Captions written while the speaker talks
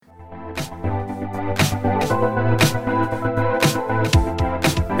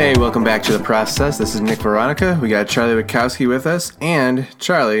Hey, welcome back to The Process. This is Nick Veronica. We got Charlie Wachowski with us. And,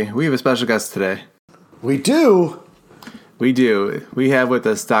 Charlie, we have a special guest today. We do? We do. We have with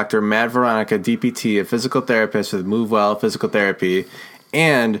us Dr. Matt Veronica, DPT, a physical therapist with Move Well Physical Therapy,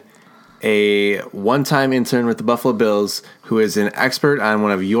 and a one-time intern with the Buffalo Bills who is an expert on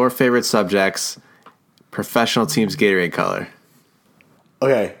one of your favorite subjects, professional teams' Gatorade color.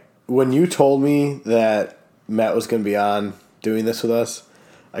 Okay, when you told me that Matt was going to be on doing this with us,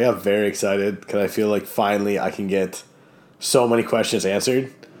 I got very excited because I feel like finally I can get so many questions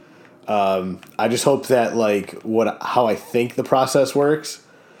answered. I just hope that how I think the process works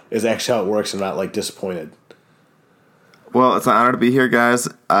is actually how it works and not disappointed. Well, it's an honor to be here, guys.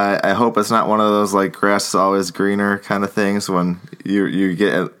 I hope it's not one of those grass is always greener kind of things when you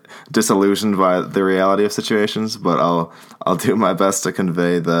get disillusioned by the reality of situations. But I'll do my best to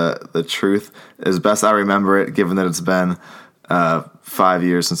convey the truth as best I remember it, given that it's been 5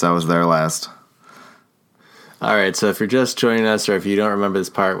 years since I was there last. All right, so if you're just joining us or if you don't remember this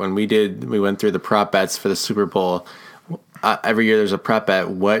part, when we went through the prop bets for the Super Bowl. Every year there's a prop bet.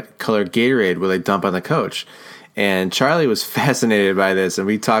 What color Gatorade will they dump on the coach? And Charlie was fascinated by this, and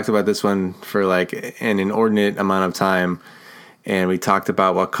we talked about this one for an inordinate amount of time. And we talked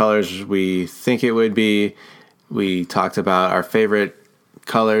about what colors we think it would be. We talked about our favorite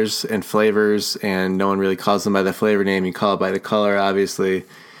colors and flavors, and no one really calls them by the flavor name. You call it by the color, obviously.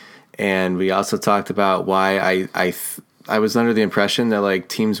 And we also talked about why I was under the impression that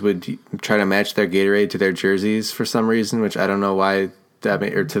teams would try to match their Gatorade to their jerseys for some reason, which I don't know why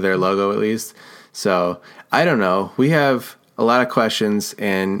or to their logo at least. So I don't know. We have a lot of questions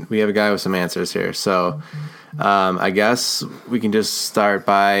and we have a guy with some answers here. So I guess we can just start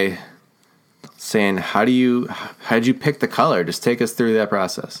by saying, how did you pick the color? Just take us through that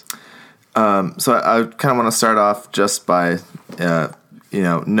process. So I kind of want to start off just by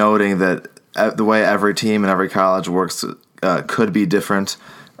noting that the way every team and every college works could be different.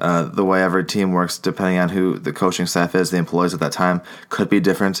 The way every team works, depending on who the coaching staff is, the employees at that time, could be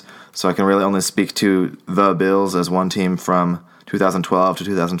different. So I can really only speak to the Bills as one team from 2012 to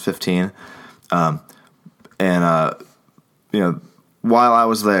 2015. While I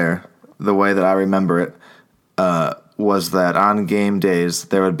was there, the way that I remember it was that on game days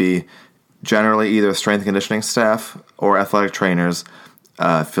there would be generally either strength and conditioning staff or athletic trainers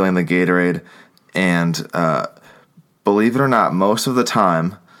filling the Gatorade, and believe it or not, most of the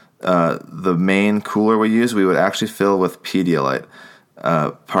time, the main cooler we would actually fill with Pedialyte.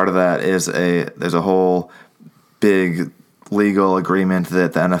 Part of that is there's a whole big legal agreement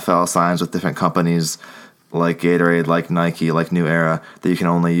that the NFL signs with different companies like Gatorade, like Nike, like New Era, that you can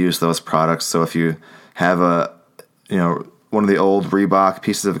only use those products. So if you have one of the old Reebok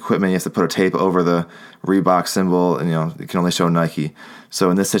pieces of equipment, you have to put a tape over the Reebok symbol, and you can only show Nike. So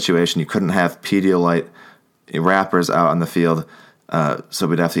in this situation, you couldn't have Pedialyte wrappers out on the field, so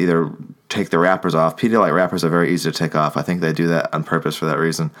we'd have to either take the wrappers off. Pedialyte wrappers are very easy to take off. I think they do that on purpose for that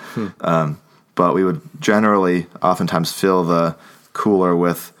reason. But we would oftentimes fill the cooler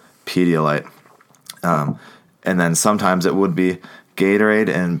with Pedialyte. And then sometimes it would be Gatorade,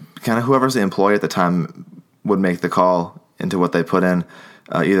 and kind of whoever's the employee at the time would make the call into what they put in,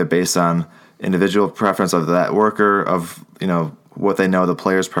 either based on individual preference of that worker, of what they know the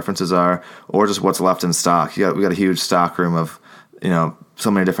players' preferences are, or just what's left in stock. We got a huge stock room of so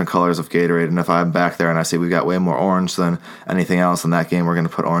many different colors of Gatorade, and if I'm back there and I see we've got way more orange than anything else in that game, we're going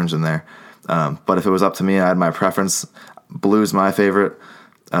to put orange in there. But if it was up to me, I had my preference. Blue's my favorite,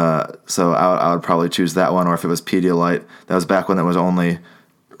 so I would probably choose that one. Or if it was Pedialyte, that was back when it was only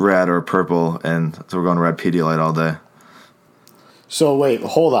red or purple, and so we're going red Pedialyte all day. So wait,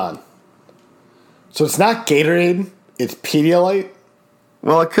 hold on. So it's not Gatorade, it's Pedialyte?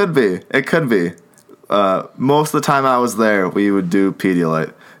 Well, it could be. Most of the time I was there, we would do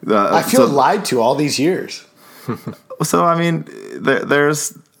Pedialyte. I feel lied to all these years. So, I mean,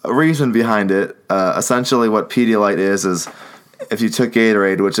 there's a reason behind it. Essentially, what Pedialyte is if you took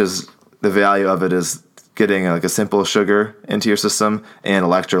Gatorade, which is the value of it is getting a simple sugar into your system and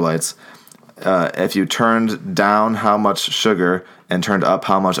electrolytes. If you turned down how much sugar and turned up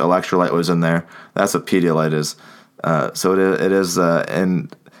how much electrolyte was in there, that's what Pedialyte is. So it is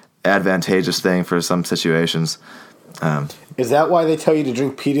an advantageous thing for some situations. Is that why they tell you to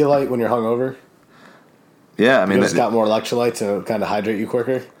drink Pedialyte when you're hungover? Yeah, I mean, it's got more electrolytes and it'll kind of hydrate you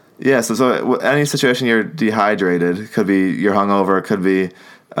quicker. Yeah, so any situation you're dehydrated, it could be you're hungover, it could be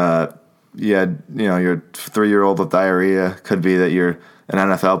your 3-year-old with diarrhea, could be that you're an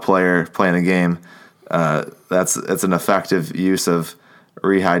NFL player playing a game. It's an effective use of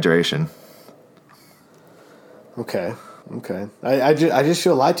rehydration. Okay. Okay. I just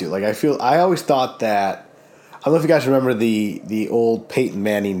feel lied to. Like, I always thought that, I don't know if you guys remember the old Peyton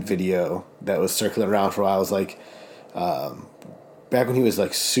Manning video that was circling around for a while. It was like, back when he was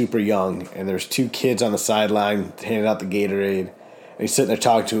like super young, and there's two kids on the sideline handing out the Gatorade, and he's sitting there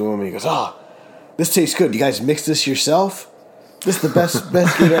talking to him, and he goes, "Oh, this tastes good. You guys mix this yourself? This is the best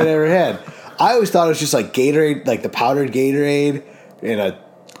Gatorade I ever had." I always thought it was just like Gatorade, like the powdered Gatorade and a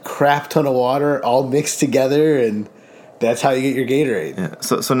crap ton of water all mixed together, and that's how you get your Gatorade. Yeah.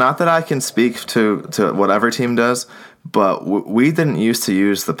 So not that I can speak to what every team does, but we didn't used to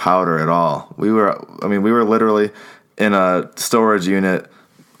use the powder at all. We were literally in a storage unit,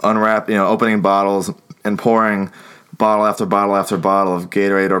 opening bottles and pouring bottle after bottle after bottle of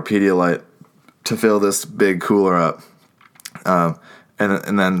Gatorade or Pedialyte to fill this big cooler up. And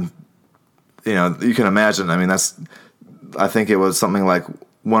then, you can imagine, I think it was something like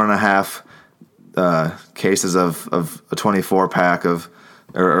 1.5 cases of a 24 pack or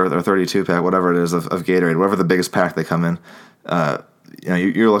 32 pack, whatever it is, of Gatorade, whatever the biggest pack they come in.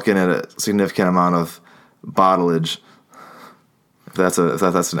 You're looking at a significant amount of bottlage. If that's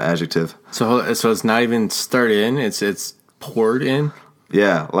an adjective. So it's not even stirred in; it's poured in.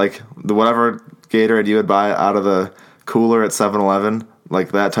 Yeah, like whatever Gatorade you would buy out of the cooler at 7-Eleven,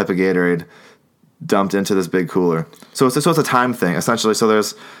 like that type of Gatorade dumped into this big cooler. So it's a time thing essentially. So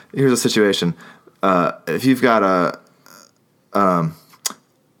here's a situation. If you've got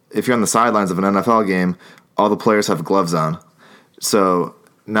if you're on the sidelines of an NFL game, all the players have gloves on. So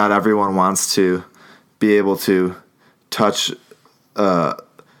not everyone wants to be able to touch,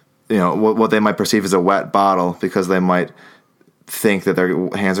 what they might perceive as a wet bottle because they might think that their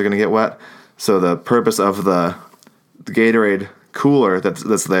hands are going to get wet. So the purpose of the Gatorade cooler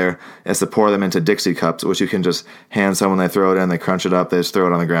that's there is to pour them into Dixie cups, which you can just hand someone, they throw it in, they crunch it up, they just throw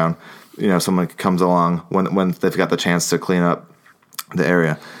it on the ground. Someone comes along when they've got the chance to clean up the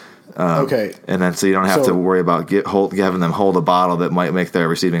area. Okay. And then so you don't have to worry about having them hold a bottle that might make their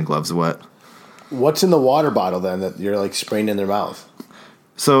receiving gloves wet. What's in the water bottle then that you're like spraying in their mouth?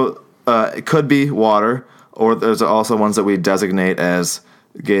 So it could be water, or there's also ones that we designate as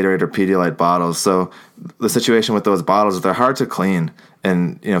Gatorade or Pedialyte bottles. So the situation with those bottles is they're hard to clean.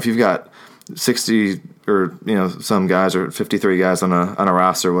 And, if you've got 60 or, some guys or 53 guys on a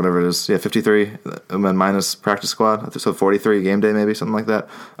roster, whatever it is. Yeah, 53 minus practice squad. So 43 game day maybe, something like that.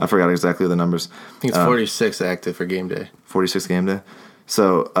 I forgot exactly the numbers. I think it's 46 active for game day. 46 game day.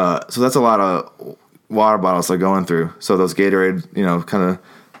 So that's a lot of water bottles they're going through. So those Gatorade, kind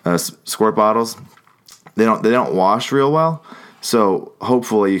of squirt bottles, they don't wash real well. So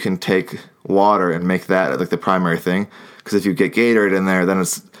hopefully you can take water and make that like the primary thing. Because if you get Gatorade in there, then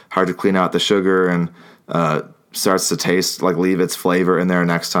it's hard to clean out the sugar and starts to taste like leave its flavor in there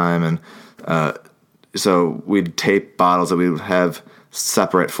next time. And so we'd tape bottles that we would have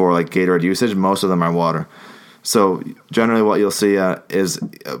separate for like Gatorade usage. Most of them are water. So generally what you'll see is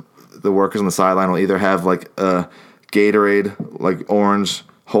the workers on the sideline will either have like a Gatorade like orange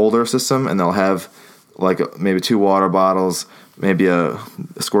holder system, and they'll have like maybe 2 water bottles, maybe a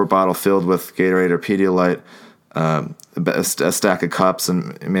squirt bottle filled with Gatorade or Pedialyte, a stack of cups,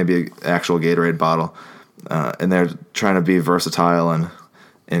 and maybe an actual Gatorade bottle. And they're trying to be versatile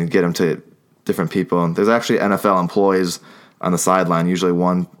and get them to different people. And there's actually NFL employees on the sideline, usually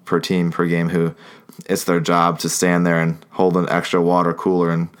one per team per game, who it's their job to stand there and hold an extra water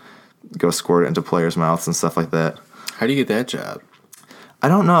cooler and go squirt it into players' mouths and stuff like that. How do you get that job? I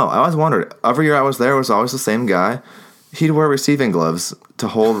don't know. I always wondered. Every year I was there, it was always the same guy. He'd wear receiving gloves to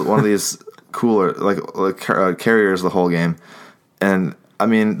hold one of these cooler carriers the whole game. And I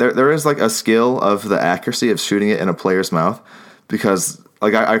mean, there is like a skill of the accuracy of shooting it in a player's mouth, because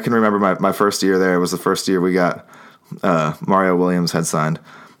like I can remember my first year there. It was the first year we got Mario Williams had signed,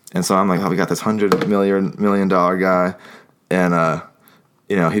 and so I'm like, oh, we got this $100 million guy,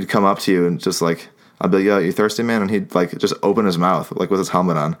 and he'd come up to you and just like, I'd be like, yo, you thirsty, man? And he'd like just open his mouth like with his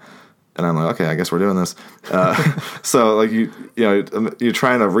helmet on. And I'm like, okay, I guess we're doing this. So like you're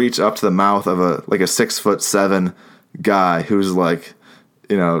trying to reach up to the mouth of a 6'7" guy who's like,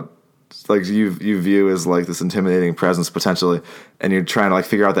 like you view as like this intimidating presence potentially, and you're trying to like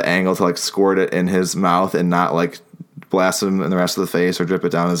figure out the angle to like squirt it in his mouth and not like blast him in the rest of the face or drip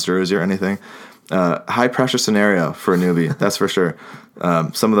it down his jersey or anything. High pressure scenario for a newbie, that's for sure.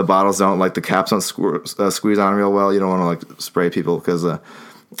 Some of the bottles don't, like the caps don't squeeze on real well. You don't want to like spray people because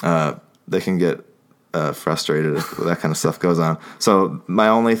they can get frustrated if that kind of stuff goes on. So my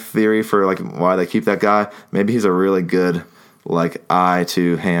only theory for like why they keep that guy, maybe he's a really good like eye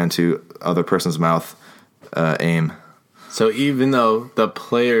to hand to other person's mouth aim. So even though the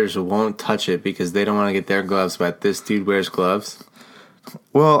players won't touch it because they don't want to get their gloves wet, this dude wears gloves?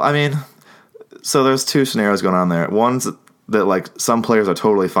 Well, I mean, so there's two scenarios going on there. One's that, like, some players are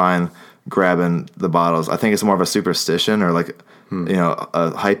totally fine grabbing the bottles. I think it's more of a superstition or, like,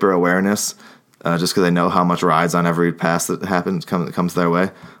 a hyper awareness, just because they know how much rides on every pass that comes their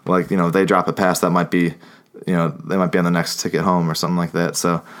way. Like, if they drop a pass, that might be, they might be on the next ticket home or something like that.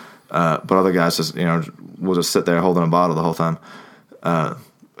 So, but other guys just, will just sit there holding a bottle the whole time.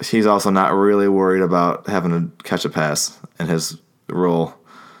 He's also not really worried about having to catch a pass in his role.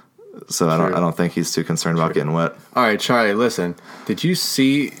 So I don't think he's too concerned about getting wet. All right, Charlie, listen. Did you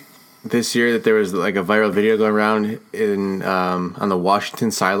see this year that there was like a viral video going around on the Washington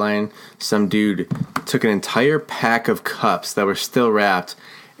sideline? Some dude took an entire pack of cups that were still wrapped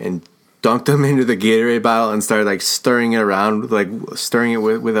and dunked them into the Gatorade bottle and started like stirring it around, like stirring it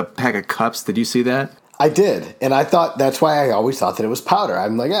with a pack of cups. Did you see that? I did, and I thought that's why I always thought that it was powder.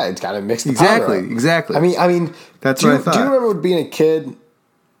 I'm like, yeah, it's got to mix the powder up. Exactly. I mean, that's what I thought. Do you remember being a kid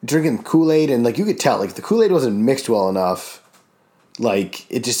drinking Kool-Aid and like you could tell like the Kool-Aid wasn't mixed well enough, like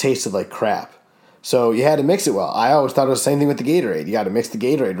it just tasted like crap. So you had to mix it well. I always thought it was the same thing with the Gatorade. You got to mix the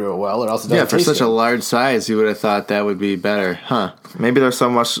Gatorade real well, or else it doesn't for taste such good. a large size, you would have thought that would be better, huh? Maybe they're so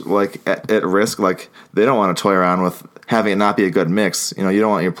much like at risk, like they don't want to toy around with having it not be a good mix. You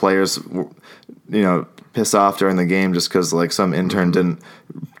don't want your players, piss off during the game just because like some intern didn't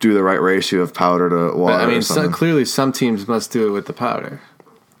do the right ratio of powder to water. But, I mean, or something. clearly some teams must do it with the powder.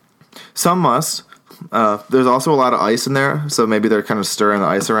 Some must. There's also a lot of ice in there, so maybe they're kind of stirring the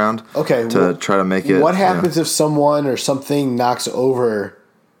ice around. Okay, to try to make it. What happens if someone or something knocks over?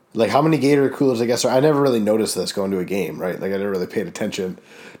 Like how many Gatorade coolers? I guess I never really noticed this going to a game, right? Like I never really paid attention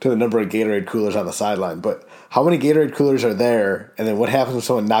to the number of Gatorade coolers on the sideline. But how many Gatorade coolers are there? And then what happens if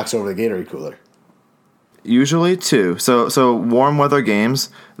someone knocks over the Gatorade cooler? Usually two. So warm weather games,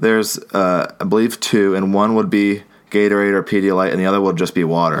 there's I believe two, and one would be Gatorade or Pedialyte, and the other would just be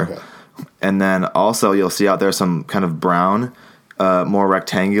water. Okay. And then also you'll see out there some kind of brown, more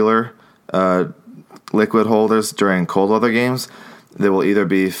rectangular liquid holders during cold weather games. They will either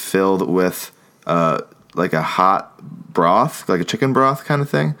be filled with like a hot broth, like a chicken broth kind of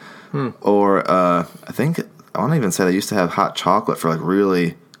thing, or I want to even say they used to have hot chocolate for like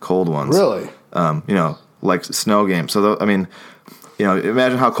really cold ones. Really? Like snow games. So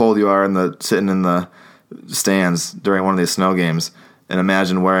imagine how cold you are sitting in the stands during one of these snow games, and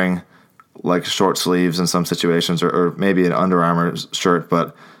imagine wearing like short sleeves in some situations, or maybe an Under Armour shirt,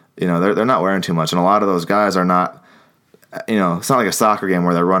 but they're not wearing too much, and a lot of those guys are not. It's not like a soccer game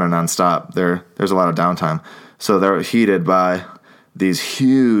where they're running nonstop. There's a lot of downtime, so they're heated by these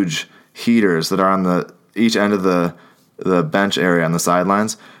huge heaters that are on each end of the bench area on the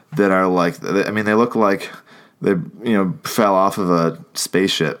sidelines that are like, they look like they fell off of a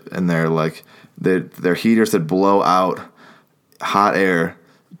spaceship, and they're heaters that blow out hot air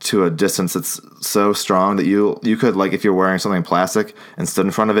to a distance that's so strong that you could, like, if you're wearing something plastic and stood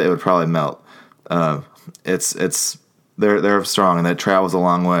in front of it, it would probably melt. They're strong, and that travels a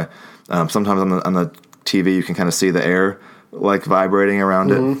long way. Sometimes on the TV you can kind of see the air like vibrating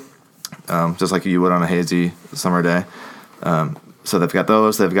around it, just like you would on a hazy summer day. So they've got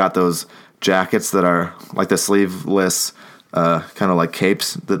those. They've got those jackets that are like the sleeveless, kind of like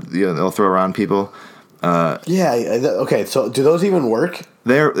capes that they'll throw around people. Okay. So do those even work?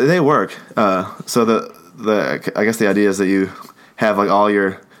 They work. So I guess the idea is that you have like all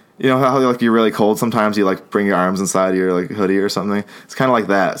your, how like you're really cold sometimes, you like bring your arms inside your like hoodie or something. It's kind of like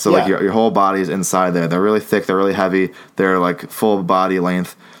that. So like your whole body is inside there. They're really thick. They're really heavy. They're like full body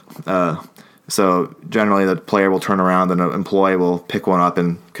length. So generally the player will turn around and an employee will pick one up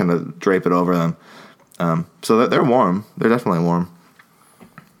and kind of drape it over them. So they're warm. They're definitely warm.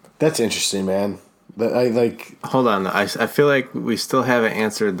 That's interesting, man. Hold on. I feel like we still haven't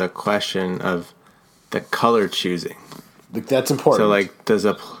answered the question of the color choosing. That's important. So like, does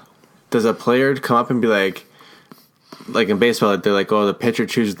a player come up and be like in baseball, they're like, oh, the pitcher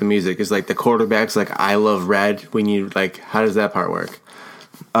chooses the music. Is like the quarterback's like, I love red. When you like, how does that part work?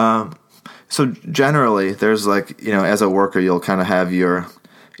 So generally, there's like, as a worker, you'll kind of have your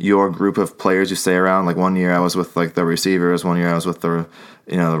group of players you stay around. Like one year I was with like the receivers. One year I was with the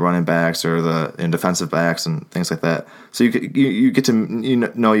running backs or the defensive backs and things like that. So you get to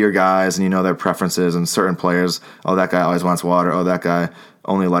know your guys, and their preferences, and certain players. Oh, that guy always wants water. Oh, that guy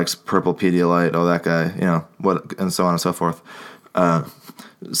only likes purple Pedialyte. Oh, that guy, what, and so on and so forth.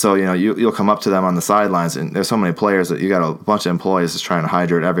 So you'll come up to them on the sidelines, and there's so many players that you got a bunch of employees just trying to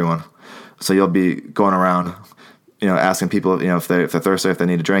hydrate everyone. So you'll be going around, asking people, if they're thirsty, if they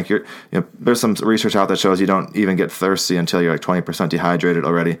need a drink. There's some research out that shows you don't even get thirsty until you're like 20% dehydrated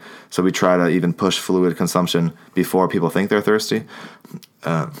already. So we try to even push fluid consumption before people think they're thirsty,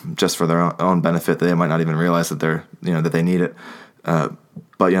 just for their own benefit. They might not even realize that that they need it.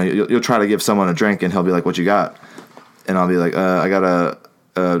 But you'll try to give someone a drink, and he'll be like, "What you got?" And I'll be like, "I got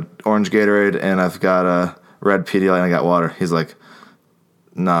a orange Gatorade, and I've got a red Pedialyte, and I got water." He's like,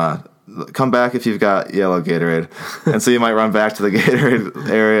 "Nah. Come back if you've got yellow Gatorade." And so you might run back to the Gatorade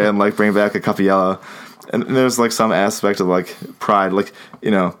area and like bring back a cup of yellow. And there's like some aspect of like pride, like,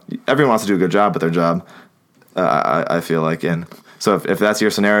 everyone wants to do a good job at their job. I feel like, and so if that's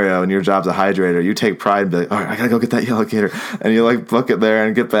your scenario and your job's a hydrator, you take pride and be like, all right, I gotta go get that yellow Gator, and you like book it there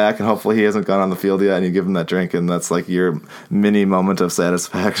and get back, and hopefully he hasn't gone on the field yet, and you give him that drink, and that's like your mini moment of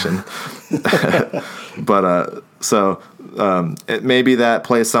satisfaction. But maybe that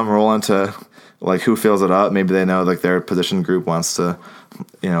plays some role into like who fills it up. Maybe they know like their position group wants to,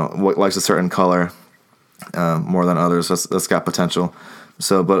 likes a certain color more than others. That's got potential.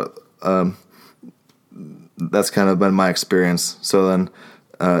 So, but that's kind of been my experience. So then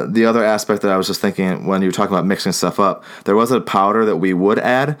the other aspect that I was just thinking when you were talking about mixing stuff up, there was a powder that we would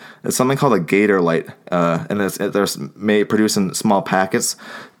add. It's something called a Gatorade, and they're produced in small packets,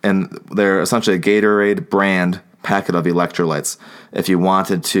 and they're essentially a Gatorade brand packet of electrolytes if you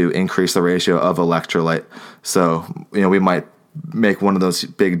wanted to increase the ratio of electrolyte. So, we might make one of those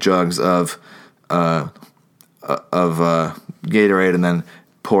big jugs of Gatorade and then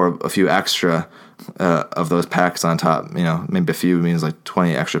pour a few extra of those packs on top. Maybe a few means like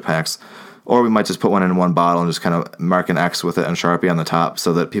 20 extra packs. Or we might just put one in one bottle and just kind of mark an X with it and Sharpie on the top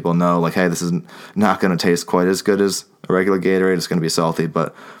so that people know, like, hey, this is not going to taste quite as good as a regular Gatorade. It's going to be salty,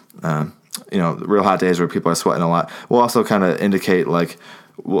 but, real hot days where people are sweating a lot. We'll also kind of indicate, like,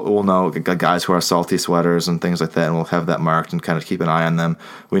 we'll know guys who are salty sweaters and things like that, and we'll have that marked and kind of keep an eye on them.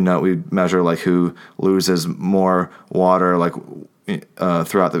 We measure, like, who loses more water, like,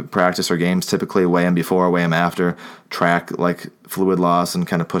 throughout the practice or games, typically weigh in before, weigh in after, track, like, fluid loss, and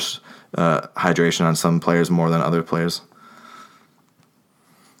kind of push hydration on some players more than other players.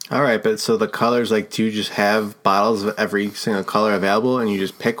 All right, but so the colors, like, do you just have bottles of every single color available and you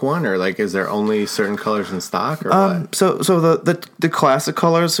just pick one, or like is there only certain colors in stock, or what? So the classic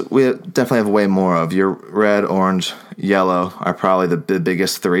colors we definitely have way more of. Your red, orange, yellow are probably the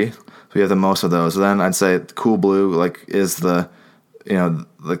biggest three. So we have the most of those. Then I'd say cool blue is the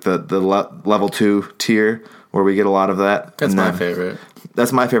the level 2 tier where we get a lot of that. That's my favorite.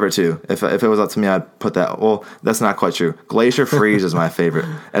 That's my favorite too. If it was up to me, I'd put that. Well, that's not quite true. Glacier Freeze is my favorite.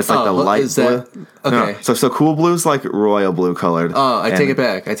 It's like the light blue. Okay. No, so cool blue is like royal blue colored. Oh, I take it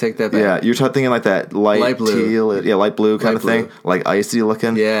back. I take that back. Yeah, you're thinking like that light blue. Teal, light blue kind of thing, like icy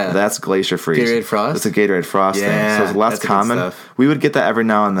looking. Yeah, that's Glacier Freeze. Gatorade Frost. It's a Gatorade Frost thing. So it's less common. We would get that every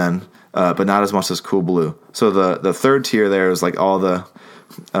now and then, but not as much as cool blue. So the third tier there is like all the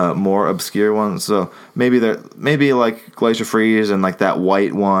more obscure ones. So maybe like Glacier Freeze and like that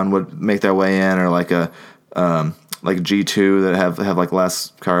white one would make their way in, or like a like G2 that have like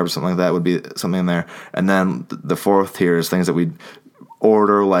less carbs, something like that would be something in there. And then the fourth tier is things that we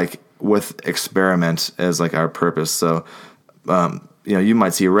order like with experiment as like our purpose. So you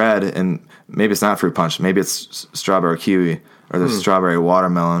might see red and maybe it's not fruit punch, maybe it's strawberry kiwi, or there's strawberry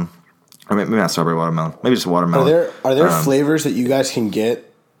watermelon. Or maybe not strawberry watermelon. Maybe just watermelon. Are there flavors that you guys can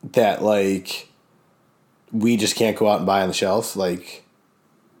get that like we just can't go out and buy on the shelf? Like,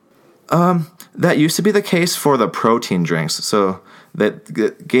 that used to be the case for the protein drinks. So that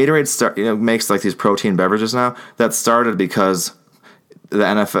Gatorade makes like these protein beverages now. That started because the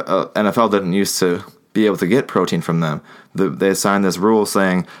NFL didn't used to be able to get protein from them. They signed this rule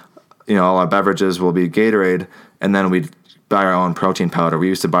saying, all our beverages will be Gatorade, and then we'd buy our own protein powder. We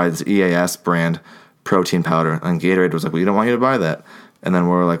used to buy this EAS brand protein powder, and Gatorade was like, we don't want you to buy that. And then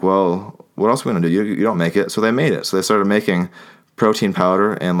we're like, well, what else are we going to do? You don't make it. So they made it. So they started making protein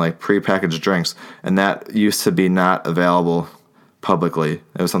powder and like prepackaged drinks, and that used to be not available publicly.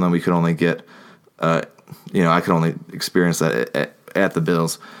 It was something we could only get, I could only experience that at the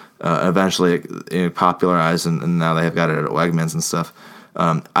Bills. Eventually it popularized, and now they have got it at Wegmans and stuff.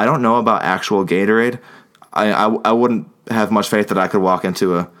 I don't know about actual Gatorade. I wouldn't have much faith that I could walk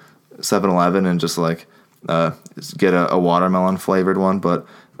into a 7-Eleven and just like get a watermelon flavored one, but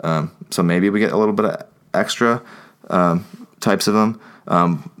so maybe we get a little bit of extra types of them.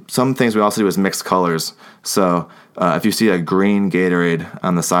 Some things we also do is mixed colors. So if you see a green Gatorade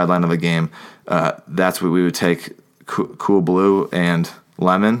on the sideline of a game, that's what we would take cool blue and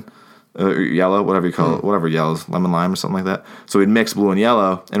lemon yellow, whatever you call it, whatever yellows, lemon lime or something like that. So we'd mix blue and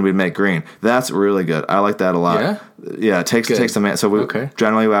yellow, and we'd make green. That's really good. I like that a lot. Yeah, it takes some. So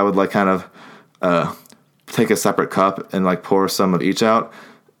generally I would like kind of take a separate cup and like pour some of each out,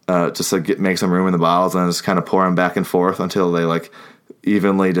 just to make some room in the bottles, and just kind of pour them back and forth until they like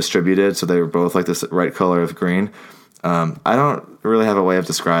evenly distributed, so they were both like this right color of green. I don't really have a way of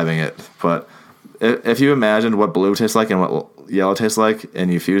describing it, but if you imagined what blue tastes like and what yellow tastes like,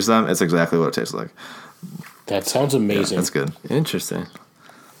 and you fuse them, it's exactly what it tastes like. That sounds amazing. Yeah, that's good. Interesting.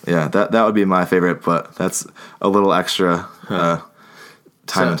 Yeah, that would be my favorite, but that's a little extra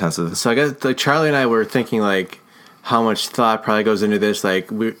time intensive. So I guess like Charlie and I were thinking like how much thought probably goes into this.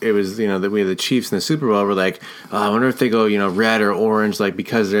 Like it was that we had the Chiefs in the Super Bowl. We're like, I wonder if they go red or orange, like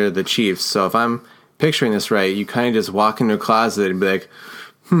because they're the Chiefs. So if I'm picturing this right, you kind of just walk into a closet and be like,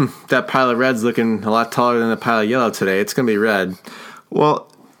 that pile of red's looking a lot taller than the pile of yellow today. It's gonna be red.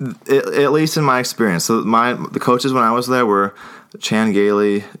 Well, at least in my experience, so the coaches when I was there were Chan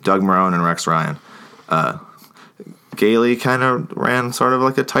Gailey, Doug Marrone, and Rex Ryan. Gailey kind of ran sort of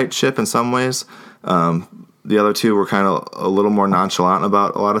like a tight ship in some ways. The other two were kind of a little more nonchalant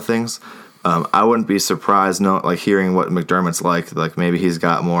about a lot of things. I wouldn't be surprised, hearing what McDermott's like. Like maybe he's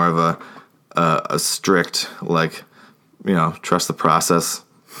got more of a strict trust the process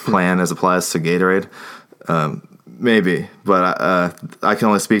plan as applies to Gatorade. Maybe, but I can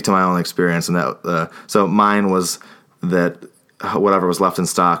only speak to my own experience, and that so mine was that whatever was left in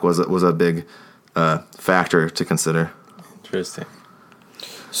stock was a big factor to consider. Interesting.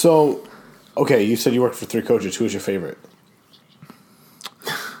 So, okay, you said you worked for 3 coaches. Who was your favorite?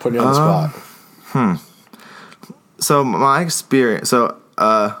 Putting you on the spot. So my experience. So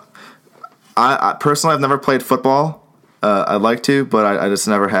I personally I've never played football. I'd like to, but I just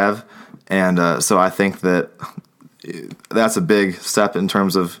never have, and so I think that's a big step in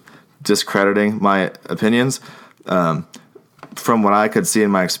terms of discrediting my opinions. From what I could see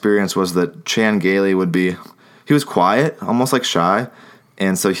in my experience was that Chan Gailey he was quiet, almost like shy,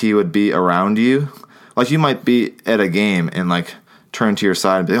 and so he would be around you. Like you might be at a game and like turn to your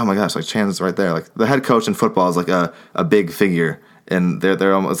side and be, oh my gosh, like Chan's right there. Like the head coach in football is like a big figure, and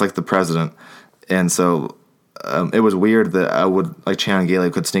they're almost like the president. And so it was weird that I would like Chan Gailey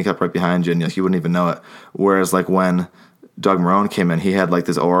could sneak up right behind you and you wouldn't even know it. Whereas like when Doug Marrone came in, he had like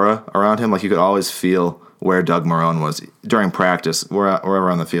this aura around him. Like you could always feel where Doug Marrone was during practice,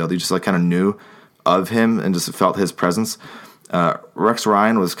 wherever on the field. You just like kind of knew of him and just felt his presence. Rex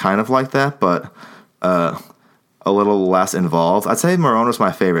Ryan was kind of like that, but a little less involved. I'd say Marrone was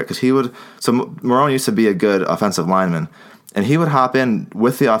my favorite because Marrone used to be a good offensive lineman, and he would hop in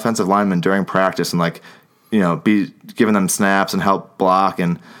with the offensive lineman during practice and like, be giving them snaps and help block,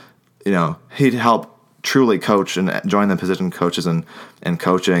 and he'd help truly coach and join the position coaches and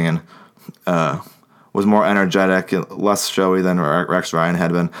coaching, and was more energetic, less showy than Rex Ryan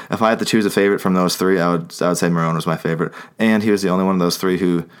had been. If I had to choose a favorite from those 3, I would say Marrone was my favorite, and he was the only one of those 3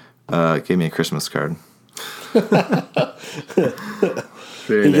 who gave me a Christmas card. He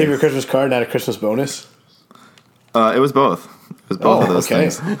gave you a Christmas card, not a Christmas bonus? It was both. It was both of those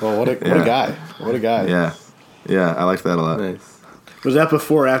things. Well, what a guy. What a guy. Yeah, I liked that a lot. Nice. Was that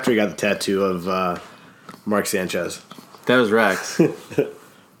before or after he got the tattoo of Mark Sanchez? That was Rex.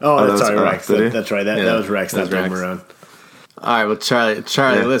 Rex. That's right. That was Rex, not Doug Marrone. All right, well,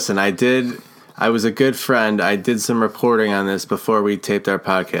 Charlie, listen, I was a good friend. I did some reporting on this before we taped our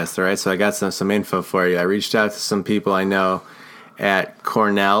podcast, all right? So I got some info for you. I reached out to some people I know at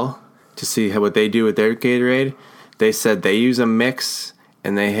Cornell to see what they do with their Gatorade. They said they use a mix,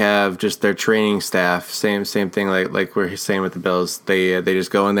 and they have just their training staff, same thing like we're saying with the Bills. They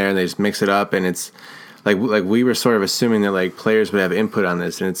just go in there and they just mix it up, and it's like we were sort of assuming that like players would have input on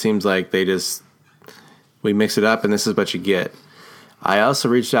this, and it seems like we mix it up and this is what you get. I also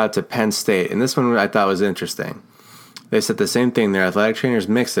reached out to Penn State, and this one I thought was interesting. They said the same thing. Their athletic trainers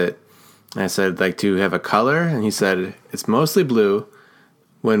mix it. And I said, like, do you have a color? And he said, it's mostly blue.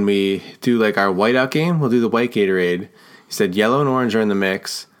 When we do like our whiteout game, we'll do the white Gatorade. He said yellow and orange are in the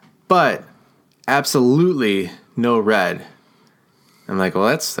mix, but absolutely no red. I'm like, well,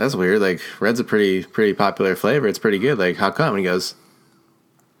 that's weird. Like, red's a pretty popular flavor. It's pretty good. Like, how come? And he goes,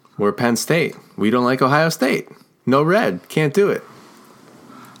 we're Penn State. We don't like Ohio State. No red. Can't do it.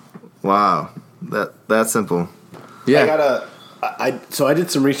 Wow. That simple. Yeah. So I did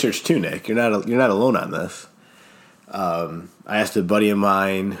some research too, Nick. You're not alone on this. I asked a buddy of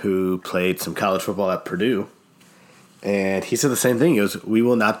mine who played some college football at Purdue, and he said the same thing. He goes, we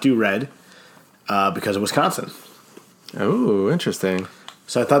will not do red because of Wisconsin. Oh, interesting.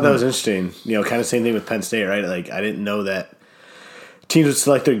 So I thought that was interesting. Kind of same thing with Penn State, right? Like, I didn't know that teams would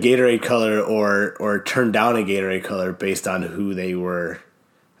select their Gatorade color or turn down a Gatorade color based on who they were,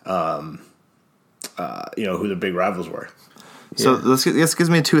 who their big rivals were. So this gives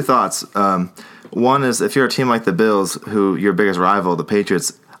me two thoughts. One is if you're a team like the Bills, who your biggest rival, the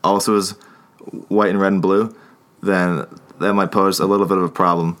Patriots, also is white and red and blue, then that might pose a little bit of a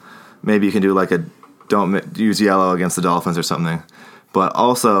problem. Maybe you can do like don't use yellow against the Dolphins or something. But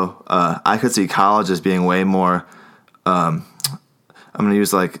also, I could see colleges being way more, I'm going to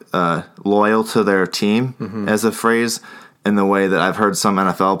use loyal to their team as a phrase, in the way that I've heard some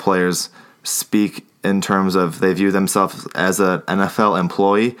NFL players speak in terms of they view themselves as an NFL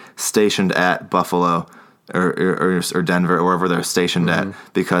employee stationed at Buffalo or Denver or wherever they're stationed at,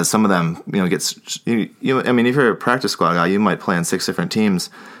 because some of them, if you're a practice squad guy, you might play on 6 different teams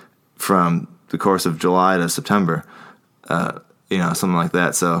from the course of July to September, something like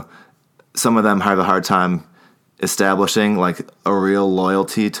that. So some of them have a hard time establishing like a real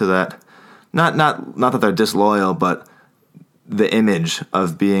loyalty to that. Not that they're disloyal, but the image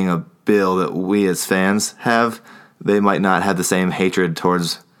of being a Bill that we as fans have, they might not have the same hatred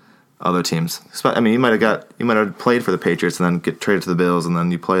towards other teams. I mean, you might have played for the Patriots and then get traded to the Bills, and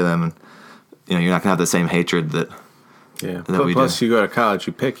then you play them, and you're not gonna have the same hatred that. Yeah. That we Plus, do. you go to college,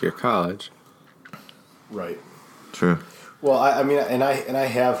 you pick your college. Right. True. Well, I mean, and I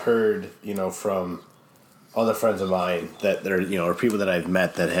have heard, from other friends of mine that they're, or people that I've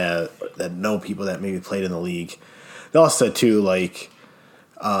met that know people that maybe played in the league. They also said too, like,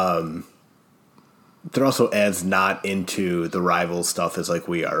 they're also as not into the rival stuff as like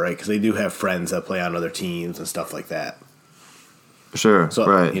we are, right? Because they do have friends that play on other teams and stuff like that. Sure. So,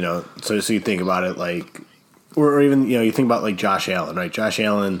 right. So you think about it like, or even, you think about like Josh Allen, right? Josh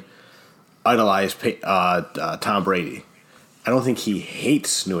Allen idolized Tom Brady. I don't think he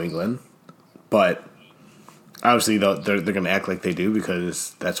hates New England, but obviously they're going to act like they do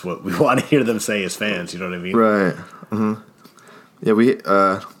because that's what we want to hear them say as fans. You know what I mean? Right. Mm-hmm. Yeah, we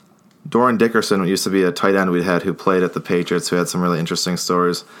Doran Dickerson used to be a tight end we had who played at the Patriots, who had some really interesting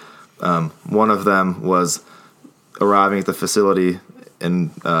stories. One of them was arriving at the facility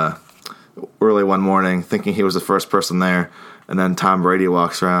in early one morning, thinking he was the first person there, and then Tom Brady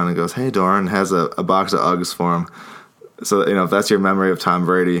walks around and goes, "Hey, Doran," has a box of Uggs for him. So if that's your memory of Tom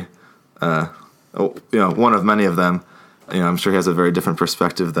Brady, one of many of them, I'm sure he has a very different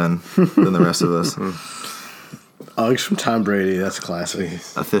perspective than the rest of us. Uggs from Tom Brady, that's classic.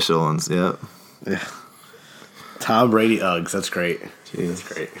 Official ones, yeah. Yeah. Tom Brady Uggs, that's great. Jeez.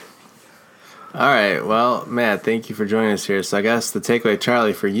 That's great. All right. Well, Matt, thank you for joining us here. So I guess the takeaway,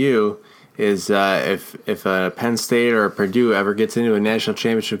 Charlie, for you is if a Penn State or a Purdue ever gets into a national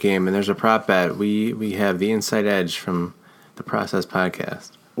championship game and there's a prop bet, we have the inside edge from the Process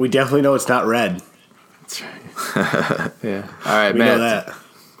Podcast. We definitely know it's not red. That's right. Yeah. All right, We Matt. know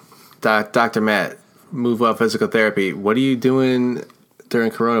that. Dr. Matt, Move Well Physical Therapy. What are you doing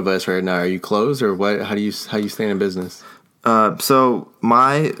during coronavirus right now? Are you closed or what? How do you stay in business? So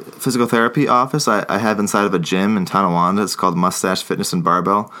my physical therapy office, I have inside of a gym in Tonawanda. It's called Mustache Fitness and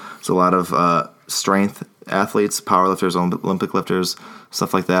Barbell. It's a lot of strength athletes, powerlifters, Olympic lifters,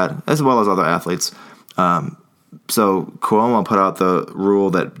 stuff like that, as well as other athletes. So Cuomo put out the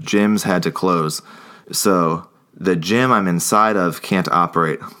rule that gyms had to close. So the gym I'm inside of can't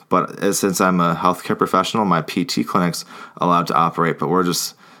operate. But since I'm a healthcare professional, my PT clinic's allowed to operate. But we're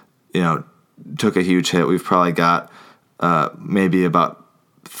just, took a huge hit. We've probably got maybe about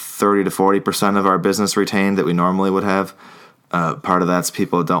 30 to 40% of our business retained that we normally would have. Part of that's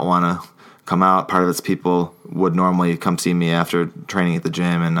people don't want to come out. Part of it's people would normally come see me after training at the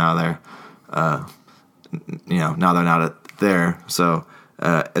gym, and now they're, now they're not there. So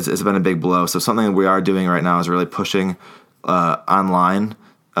it's been a big blow. So something that we are doing right now is really pushing online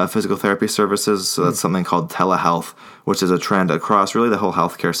physical therapy services. So that's something called telehealth, which is a trend across really the whole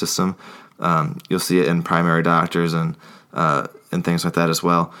healthcare system. You'll see it in primary doctors and things like that as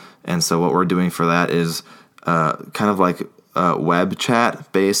well. And so what we're doing for that is kind of like web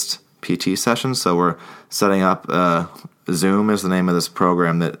chat based PT sessions. So we're setting up Zoom is the name of this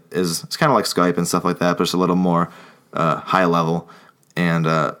program that is, it's kind of like Skype and stuff like that, but it's a little more high level. And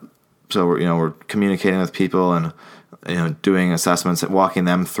so we're communicating with people and doing assessments, walking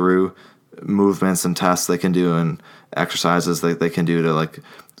them through movements and tests they can do and exercises that they can do to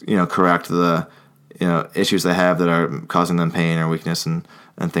correct the issues they have that are causing them pain or weakness and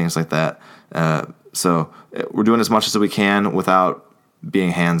things like that. So we're doing as much as we can without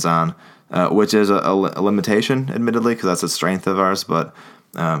being hands-on, which is a limitation, admittedly, because that's a strength of ours. But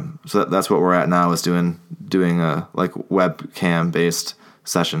so that's what we're at now, is doing like webcam-based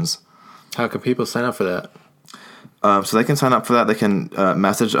sessions. How can people sign up for that? So they can sign up for that. They can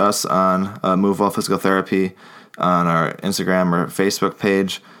message us on Move Well Physical Therapy on our Instagram or Facebook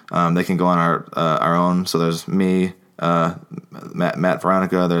page. They can go on our own. So there's me, Matt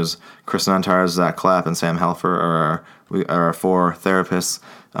Veronica. There's Chris Nantar, Zach Clapp, and Sam Halfer are our 4 therapists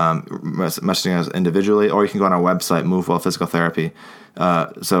messaging us individually. Or you can go on our website, Move Well Physical Therapy.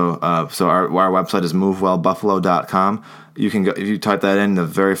 So our website is movewellbuffalo.com. You can go, if you type that in, the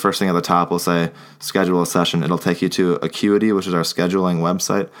very first thing at the top will say schedule a session. It'll take you to Acuity, which is our scheduling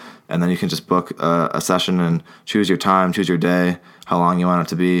website, and then you can just book a session and choose your time, choose your day, how long you want it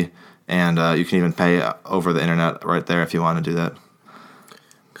to be, and you can even pay over the internet right there if you want to do that.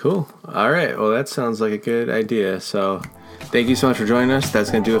 Cool. All right. Well, that sounds like a good idea. So thank you so much for joining us.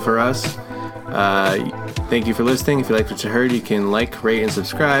 That's going to do it for us. Thank you for listening. If you liked what you heard, you can like, rate, and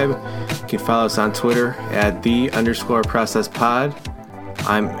subscribe. You can follow us on Twitter at @the_processpod.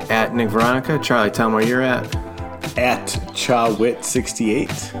 I'm at Nick Veronica. Charlie, tell them where you're at. At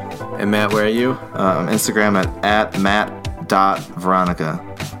Chawit68. And Matt, where are you? Instagram at matt.veronica.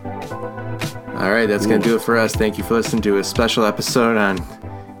 All right, that's going to do it for us. Thank you for listening to a special episode on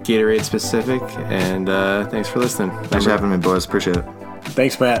Gatorade specific, and thanks for listening. Thanks for having me, boys. Appreciate it.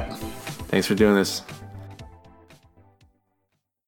 Thanks, Matt. Thanks for doing this.